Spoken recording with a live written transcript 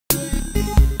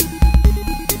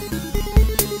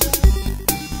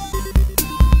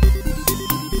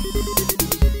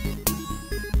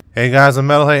Hey guys, I'm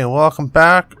Metalhey and welcome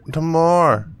back to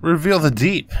more Reveal the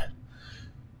Deep.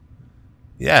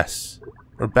 Yes,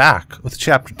 we're back with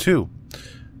chapter 2.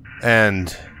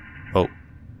 And, oh.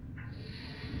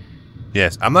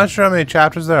 Yes, I'm not sure how many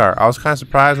chapters there are. I was kind of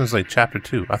surprised when it was like chapter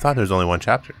 2. I thought there was only one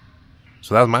chapter.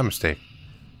 So that was my mistake.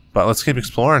 But let's keep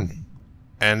exploring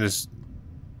and just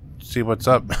see what's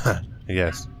up, I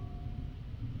guess.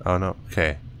 Oh no,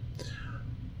 okay.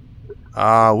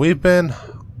 We've been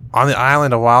on the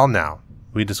island a while now.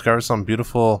 We discovered some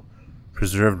beautiful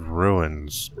preserved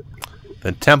ruins.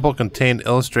 The temple contained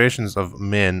illustrations of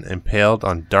men impaled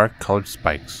on dark-colored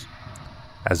spikes,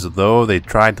 as though they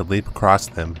tried to leap across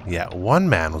them, yet one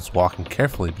man was walking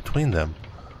carefully between them,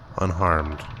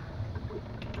 unharmed.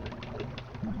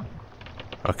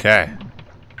 Okay.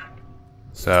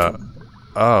 So,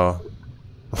 oh.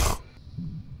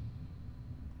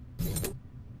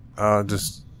 Oh,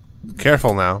 just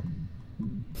careful now.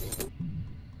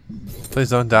 Please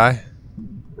don't die.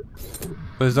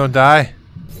 Please don't die.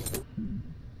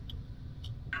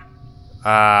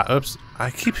 Oops.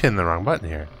 I keep hitting the wrong button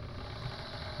here.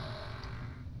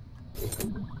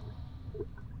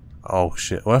 Oh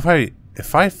shit. What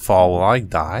if I fall, will I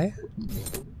die?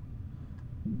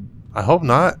 I hope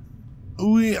not.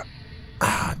 Ooh, yeah.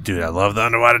 Ah, dude, I love the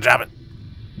underwater jumping.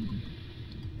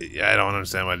 Yeah, I don't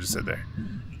understand what I just said there.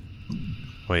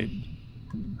 Wait.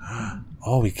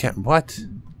 Oh, we can't. What?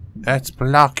 That's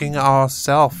blocking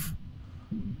ourselves.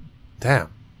 Damn.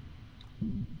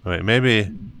 Wait,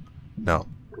 maybe. No,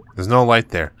 there's no light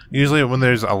there. Usually, when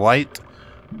there's a light,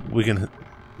 we can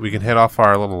hit off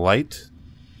our little light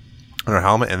on our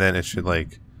helmet, and then it should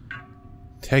like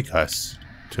take us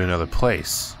to another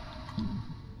place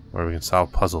where we can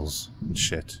solve puzzles and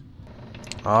shit.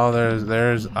 Oh,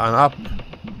 there's an up.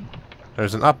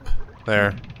 There's an up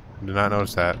there. Did not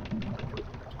notice that.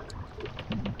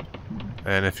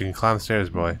 And if you can climb the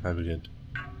stairs, boy, that'd be good.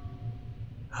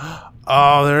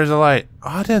 Oh, there is a light. Oh,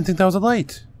 I didn't think that was a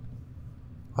light.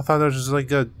 I thought there was just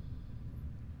like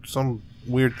some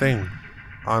weird thing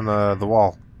on the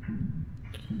wall.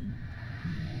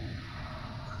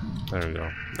 There we go.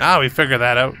 Ah, we figured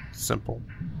that out. Simple.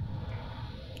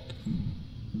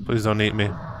 Please don't eat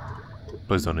me.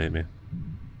 Please don't eat me.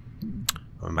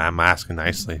 I'm asking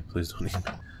nicely. Please don't eat me.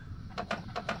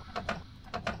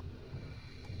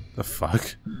 The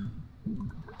fuck?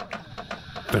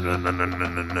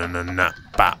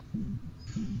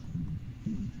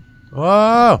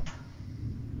 Whoa!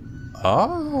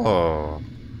 Oh!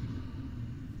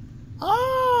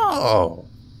 Oh!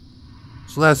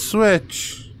 So that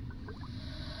switch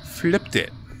flipped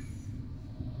it.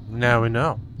 Now we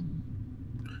know.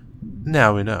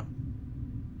 Now we know.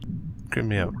 Creep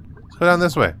me out. Let's go down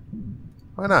this way.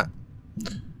 Why not?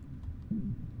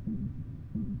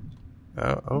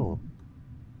 Oh.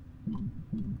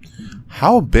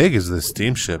 How big is this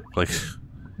steamship? Like,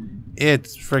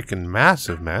 it's freaking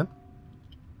massive, man.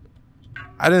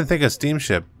 I didn't think a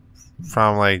steamship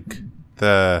from, like,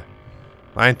 the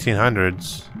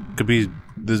 1900s could be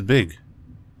this big.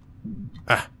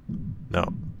 Ah,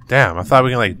 no. Damn, I thought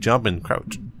we can, like, jump and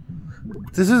crouch.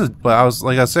 This is, but I was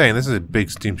saying, this is a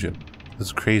big steamship. This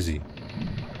is crazy.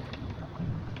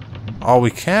 Oh,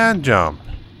 we can jump.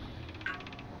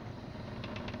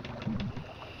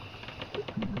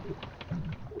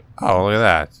 Oh, look at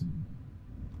that.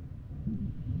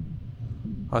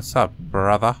 What's up,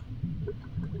 brother?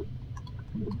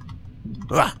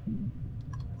 Ah!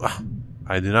 Ah!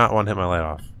 I do not want to hit my light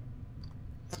off.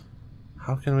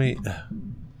 How can we...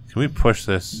 Can we push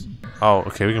this? Oh,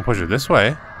 okay, we can push it this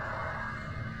way.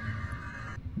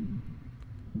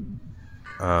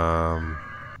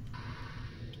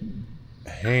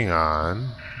 Hang on.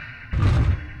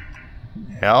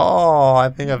 Oh, I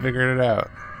think I figured it out.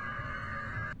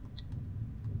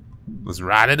 Let's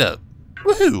ride it up.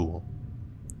 Woohoo!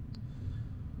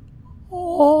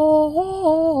 Oh,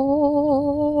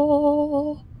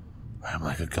 I'm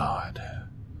like a god.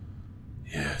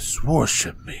 Yes,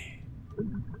 worship me.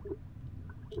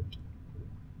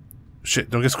 Shit,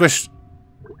 don't get squished.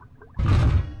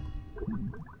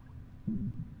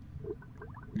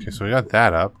 Okay, so we got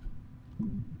that up.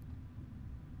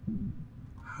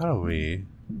 How do we...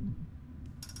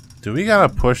 Do we gotta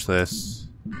push this?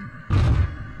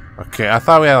 Okay, I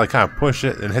thought we had to like kind of push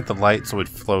it and hit the light so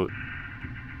it'd float.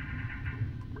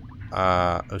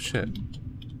 Oh shit.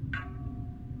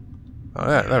 Oh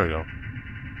yeah, there we go.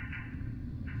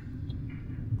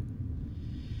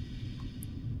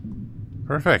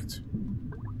 Perfect.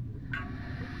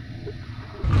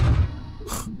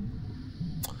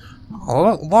 A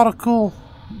lot of cool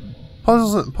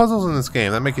puzzles in this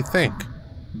game that make you think.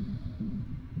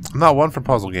 I'm not one for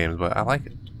puzzle games, but I like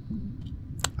it.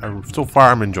 So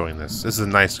far, I'm enjoying this. This is a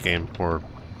nice game for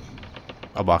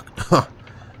a buck.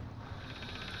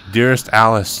 Dearest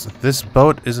Alice, this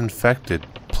boat is infected,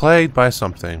 plagued by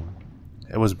something.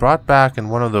 It was brought back in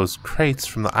one of those crates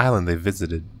from the island they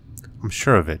visited. I'm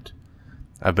sure of it.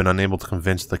 I've been unable to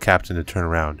convince the captain to turn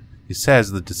around. He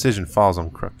says the decision falls on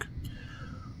Crook.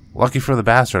 Lucky for the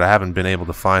bastard, I haven't been able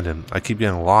to find him. I keep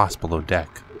getting lost below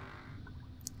deck.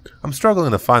 I'm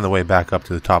struggling to find the way back up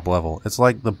to the top level. It's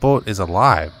like the boat is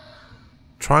alive,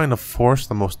 trying to force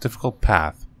the most difficult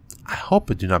path. I hope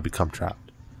it do not become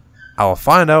trapped. I will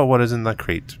find out what is in the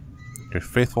crate. Your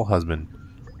faithful husband,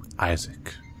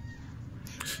 Isaac.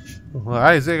 Well,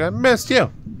 Isaac, I missed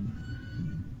you.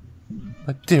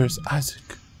 My dearest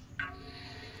Isaac.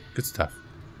 Good stuff.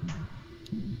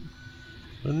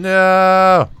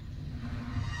 No!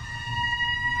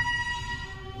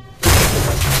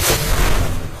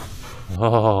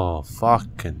 Oh,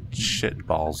 fucking shit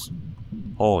balls.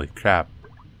 Holy crap.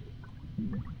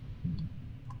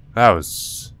 That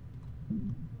was...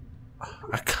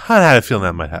 I kinda had a feeling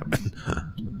that might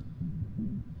happen.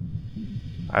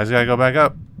 I just gotta go back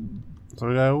up.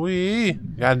 So we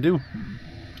gotta do.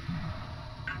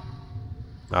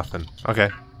 Nothing. Okay.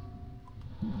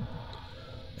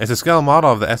 It's a scale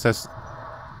model of the SS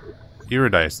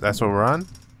Eurydice. That's what we're on?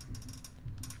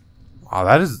 Oh,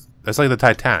 that's like the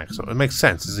Titanic, so it makes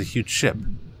sense. It's a huge ship.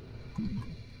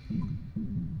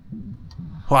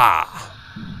 Wow.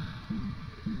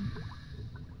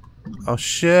 Oh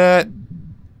shit.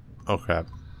 Oh crap.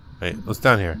 Wait, what's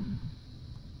down here?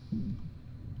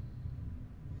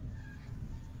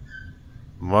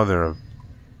 Mother of...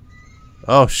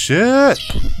 Oh shit!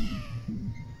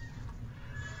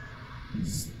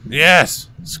 Yes!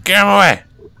 Scare him away!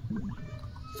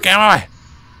 Scare him away!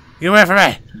 Get away from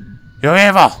me! You're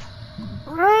evil!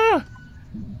 Ah.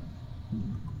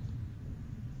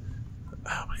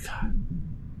 Oh my god.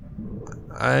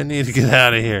 I need to get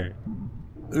out of here.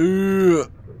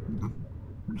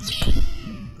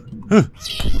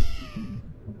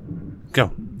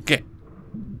 Go. Get.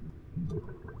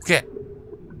 Get.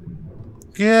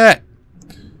 Get.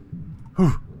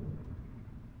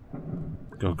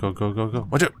 Go, go, go, go, go.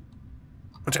 Watch out.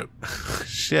 Watch out.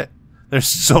 Shit. There's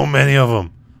so many of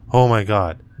them. Oh my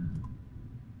god.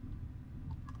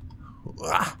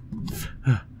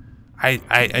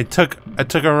 I took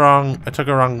a wrong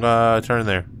turn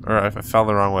there, or I fell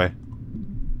the wrong way.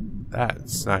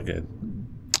 That's not good.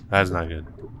 That's not good.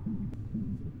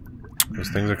 Those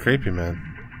things are creepy, man.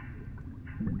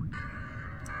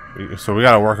 So we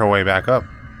gotta work our way back up.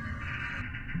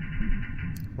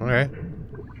 Okay.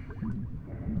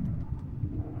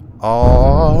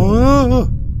 Oh.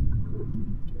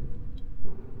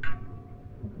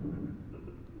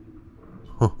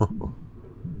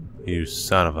 You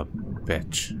son of a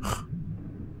bitch.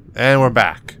 And we're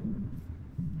back.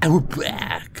 And we're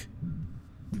back.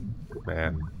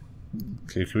 Man.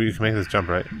 Can we make this jump,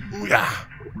 right? Yeah.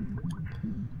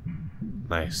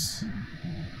 Nice.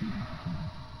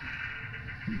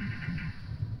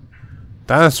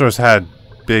 Dinosaurs had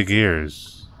big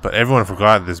ears, but everyone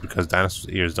forgot this because dinosaurs'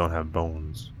 ears don't have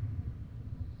bones.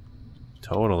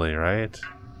 Totally, right?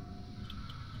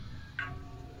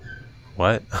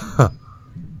 What?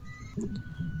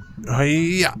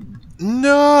 Yeah.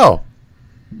 No!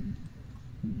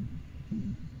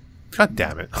 God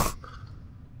damn it.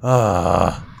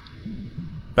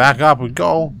 Back up we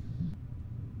go.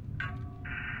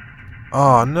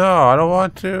 Oh no, I don't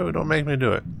want to. Don't make me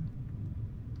do it.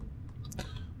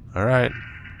 Alright.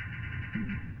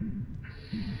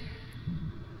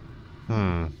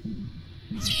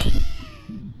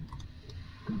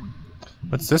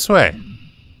 What's this way?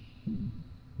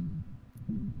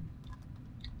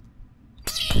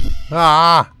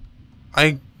 Ah!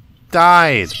 I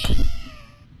died!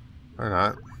 Or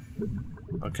not.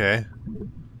 Okay.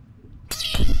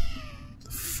 The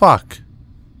fuck?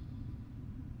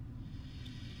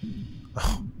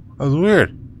 Oh, that was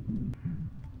weird.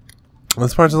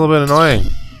 This part's a little bit annoying.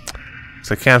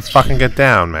 Because I can't fucking get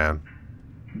down, man.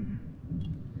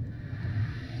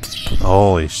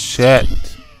 Holy shit.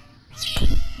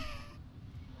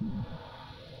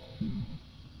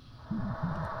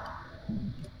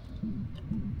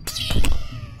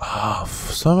 Oh,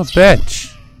 son of a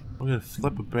bitch. I'm gonna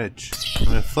flip a bitch. I'm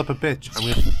gonna flip a bitch. I'm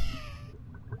gonna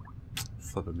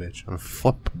flip a bitch. I'm gonna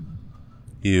flip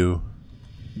you.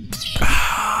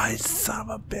 Ah, son of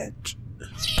a bitch.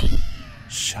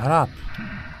 Shut up.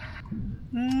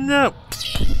 Nope.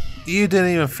 You didn't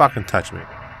even fucking touch me.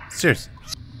 Seriously.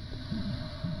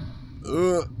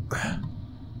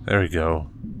 There we go.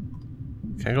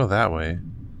 Can't go that way.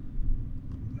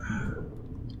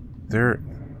 There...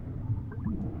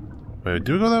 Wait,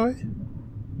 do we go that way?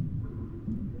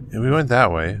 Yeah, we went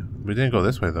that way. We didn't go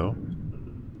this way, though.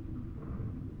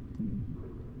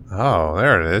 Oh,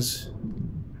 there it is.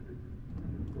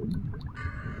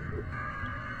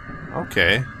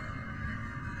 Okay.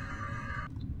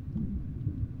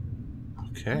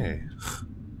 Okay.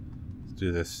 Let's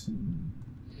do this.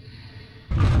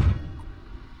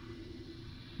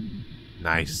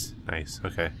 Nice. Nice.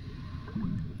 Okay.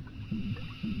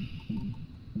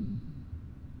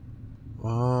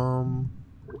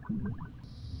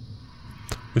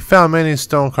 We found many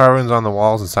stone carvings on the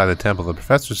walls inside the temple. The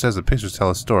professor says the pictures tell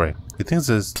a story. He thinks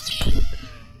it's...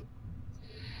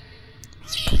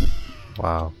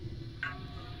 Wow.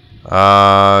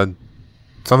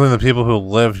 Something the people who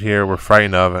lived here were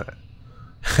frightened of,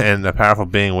 and a powerful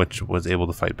being which was able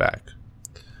to fight back.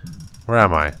 Where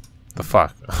am I? The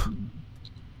fuck?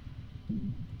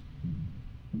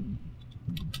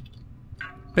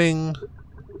 Bing.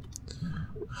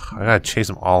 I gotta chase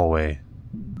them all away.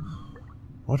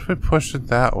 What if we push it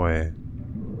that way?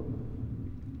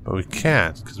 But we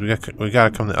can't, because we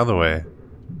gotta come the other way.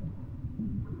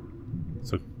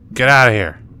 So get out of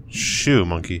here. Shoo,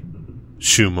 monkey.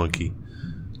 Shoo, monkey.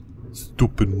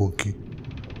 Stupid monkey.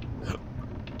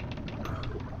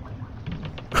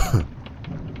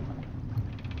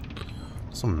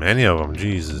 So many of them,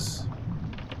 Jesus.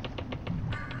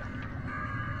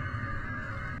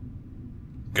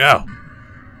 Go!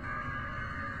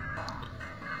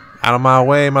 Out of my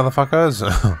way, motherfuckers!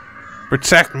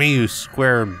 Protect me, you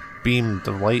square beam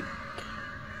of light.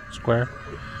 Square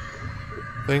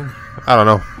thing? I don't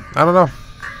know. I don't know.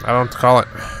 I don't know what to call it.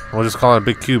 We'll just call it a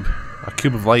big cube. A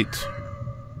cube of light.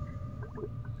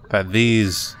 That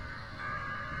these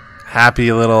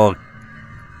happy little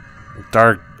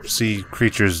dark sea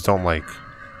creatures don't like.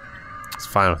 It's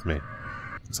fine with me.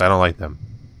 Because I don't like them.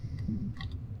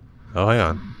 Oh, hang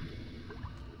on.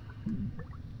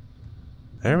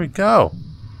 There we go.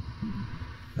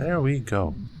 There we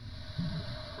go.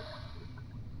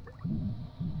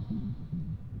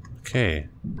 Okay.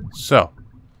 So.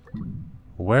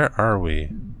 Where are we?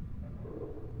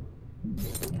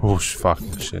 Oh,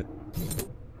 fucking shit.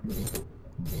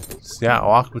 Yeah,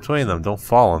 walk between them. Don't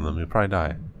fall on them. You'll probably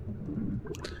die.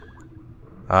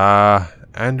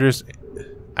 Anders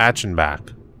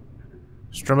Achenbach.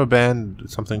 Strum a band,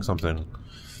 something, something.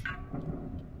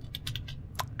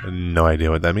 No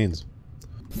idea what that means.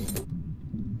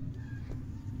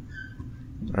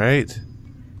 Right?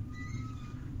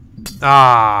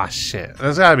 Ah, shit.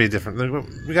 There's gotta be a different...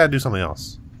 We gotta do something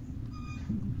else.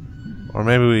 Or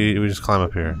maybe we just climb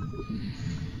up here.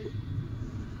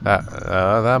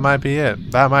 That might be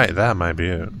it. That might be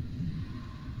it.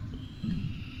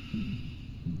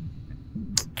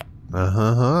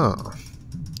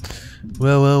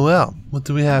 Well. What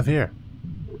do we have here?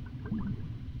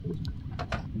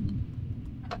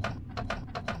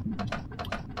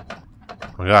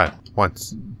 Oh my god.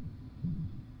 Once.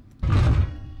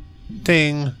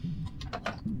 Ding.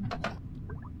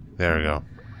 There we go.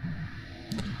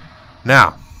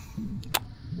 Now.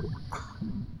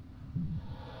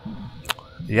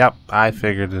 Yep, I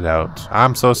figured it out.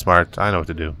 I'm so smart. I know what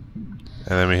to do. And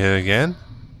then we hit it again.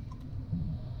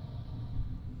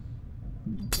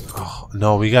 Oh,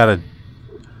 no, we gotta...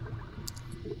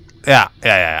 Yeah.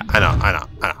 I know.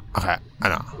 Okay, I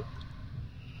know.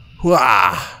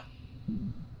 Wah!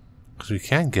 Because we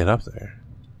can't get up there.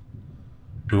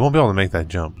 We won't be able to make that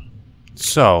jump.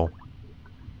 So,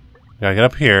 we gotta get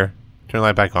up here, turn the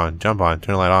light back on, jump on,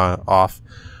 turn the light on, off,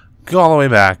 go all the way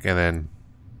back, and then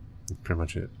that's pretty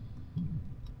much it.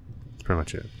 That's pretty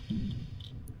much it.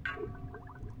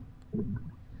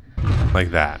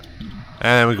 Like that.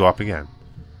 And then we go up again.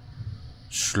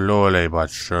 Slowly but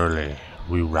surely,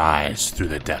 we rise through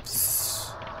the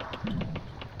depths.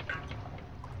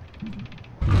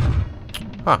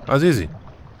 Huh, that was easy.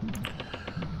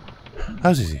 That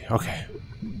was easy, okay.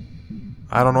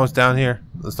 I don't know what's down here.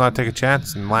 Let's not take a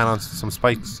chance and land on some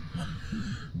spikes.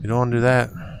 You don't want to do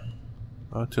that.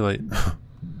 Oh, too late.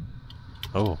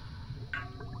 Oh.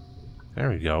 There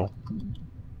we go.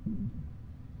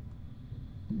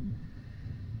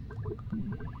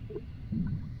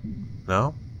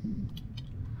 No?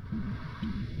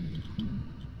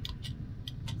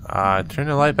 Turn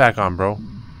the light back on, bro.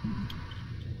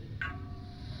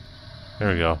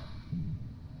 There we go.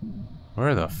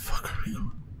 Where the fuck are we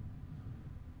going?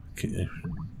 Okay.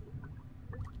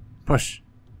 Push.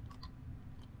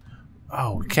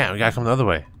 Oh, we can't. We gotta come the other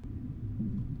way.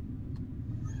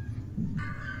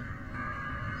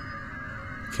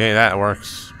 Okay, that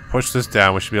works. Push this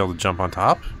down. We should be able to jump on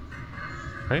top.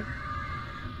 Right?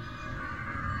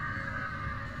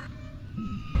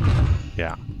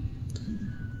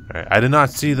 Alright, I did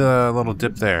not see the little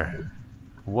dip there.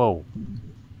 Whoa.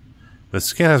 The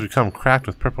skin has become cracked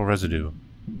with purple residue.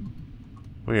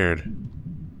 Weird.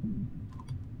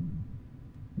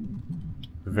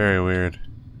 Very weird.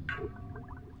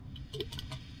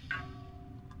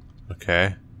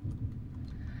 Okay.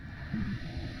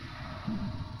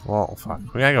 Well, fuck.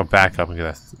 We gotta go back up and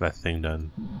get that thing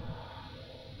done.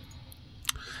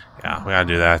 Yeah, we gotta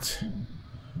do that.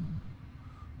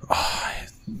 Oh,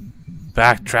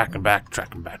 backtracking.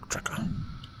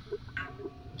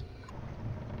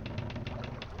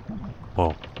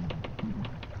 Whoa.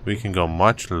 We can go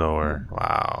much lower.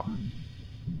 Wow.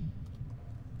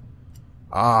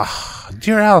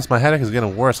 Dear Alice, my headache is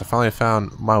getting worse. I finally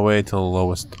found my way to the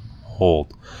lowest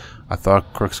hold. I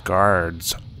thought Crook's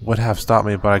guards would have stopped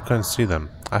me, but I couldn't see them.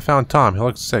 I found Tom. He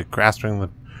looked sick, grasping the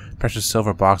precious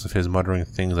silver box of his, muttering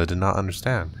things I did not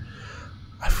understand.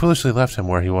 I foolishly left him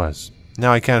where he was.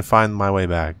 Now I can't find my way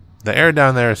back. The air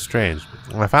down there is strange.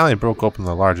 When I finally broke open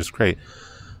the largest crate,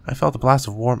 I felt a blast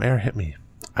of warm air hit me.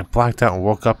 I blacked out and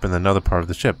woke up in another part of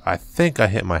the ship. I think I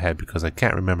hit my head because I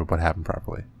can't remember what happened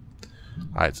properly.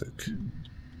 Isaac.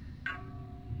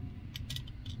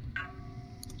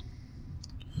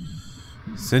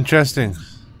 It's interesting.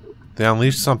 They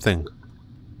unleashed something.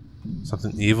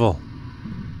 Something evil.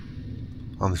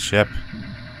 On the ship.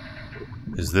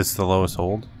 Is this the lowest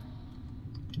hold?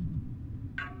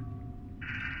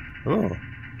 Oh.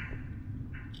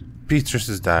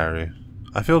 Beatrice's diary.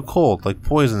 I feel cold, like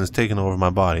poison is taking over my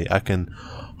body. I can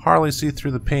hardly see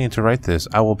through the pain to write this.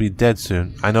 I will be dead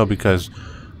soon. I know because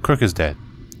Crook is dead.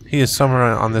 He is somewhere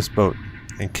on this boat,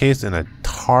 encased in a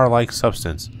tar-like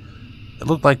substance. It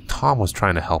looked like Tom was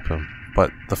trying to help him,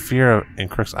 but the fear in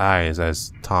Crook's eyes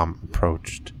as Tom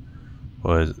approached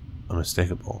was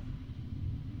unmistakable.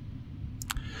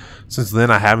 Since then,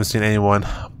 I haven't seen anyone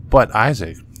but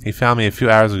Isaac. He found me a few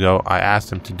hours ago. I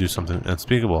asked him to do something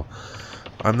unspeakable.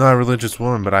 I'm not a religious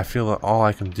woman, but I feel that all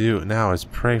I can do now is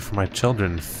pray for my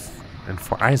children and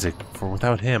for Isaac, for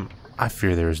without him, I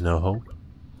fear there is no hope.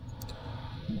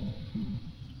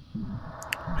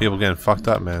 People getting fucked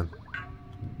up, man.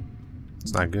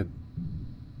 It's not good.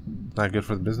 Not good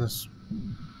for the business.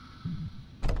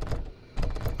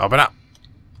 Open up!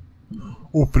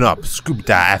 Open up! Scuba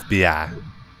dive FBI!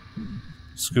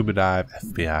 Scuba dive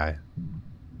FBI.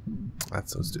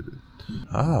 That's so stupid.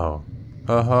 Oh.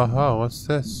 Ho, what's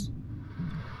this?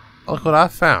 Oh, look what I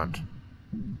found.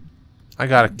 I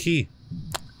got a key.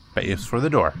 Bet you it's for the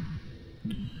door.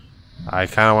 I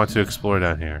kind of want to explore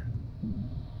down here.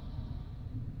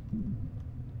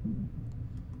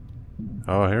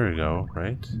 Oh, here we go,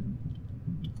 right?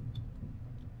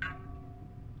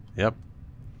 Yep.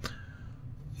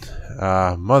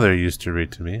 Mother used to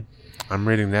read to me. I'm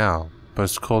reading now, but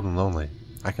it's cold and lonely.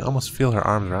 I can almost feel her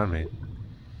arms around me.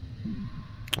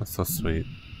 That's so sweet.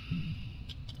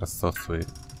 That's so sweet.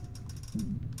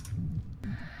 And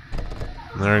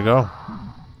there we go.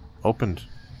 Opened.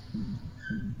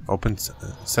 Open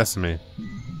sesame.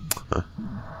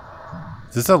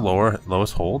 Is this a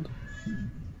lowest hold?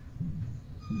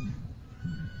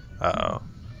 Uh-oh.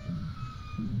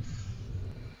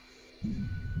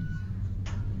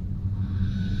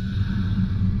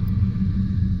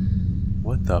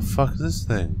 What the fuck is this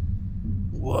thing?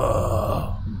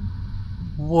 Whoa.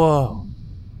 Whoa.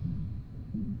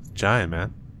 Giant,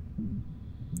 man.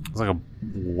 It's like a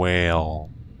whale.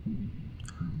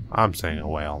 I'm saying a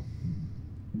whale.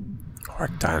 Or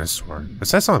a dinosaur. It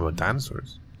says something about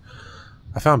dinosaurs.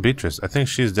 I found Beatrice. I think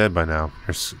she's dead by now.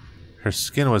 Her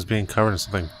skin was being covered in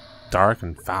something dark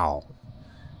and foul.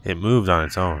 It moved on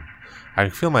its own. I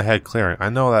can feel my head clearing. I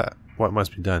know that what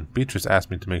must be done. Beatrice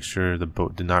asked me to make sure the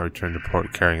boat did not return to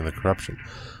port carrying the corruption.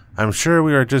 I'm sure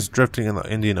we are just drifting in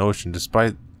the Indian Ocean.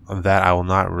 Despite that, I will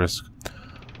not risk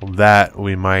that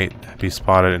we might be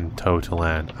spotted and towed to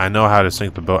land. I know how to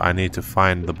sink the boat. I need to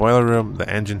find the boiler room. The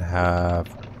engines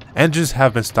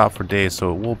have been stopped for days,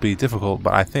 so it will be difficult,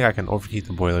 but I think I can overheat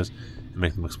the boilers and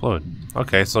make them explode.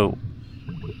 Okay, so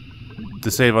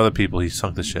to save other people, he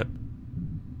sunk the ship.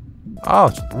 Oh,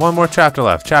 one more chapter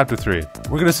left. Chapter 3.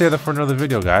 We're going to save that for another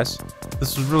video, guys.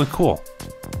 This was really cool.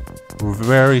 We're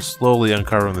very slowly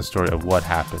uncovering the story of what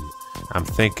happened. I'm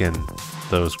thinking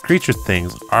those creature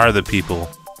things are the people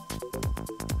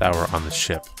that were on the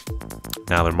ship.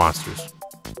 Now they're monsters.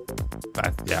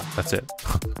 Yeah, that's it.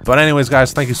 But anyways,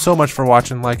 guys, thank you so much for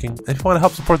watching, liking. If you want to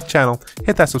help support the channel,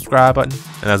 hit that subscribe button.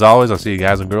 And as always, I'll see you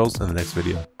guys and girls in the next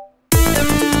video.